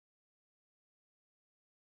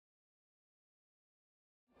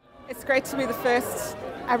It's great to be the first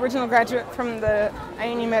Aboriginal graduate from the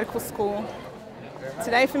ANU Medical School.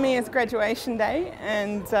 Today for me is graduation day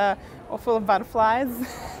and all full of butterflies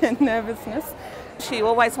and nervousness. She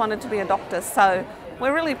always wanted to be a doctor, so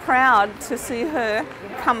we're really proud to see her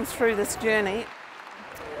come through this journey.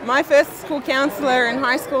 My first school counsellor in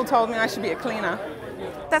high school told me I should be a cleaner.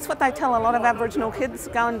 That's what they tell a lot of Aboriginal kids,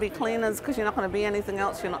 go and be cleaners because you're not going to be anything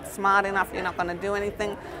else, you're not smart enough, you're not going to do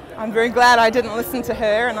anything. I'm very glad I didn't listen to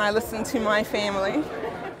her and I listened to my family.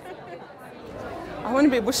 I want to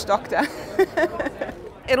be a bush doctor.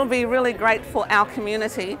 It'll be really great for our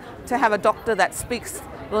community to have a doctor that speaks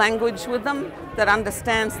language with them, that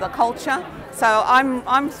understands the culture. So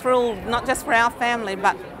I'm thrilled, not just for our family,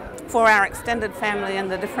 but for our extended family and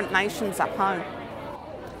the different nations up home.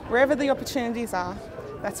 Wherever the opportunities are,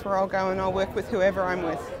 that's where I'll go and I'll work with whoever I'm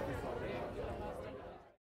with.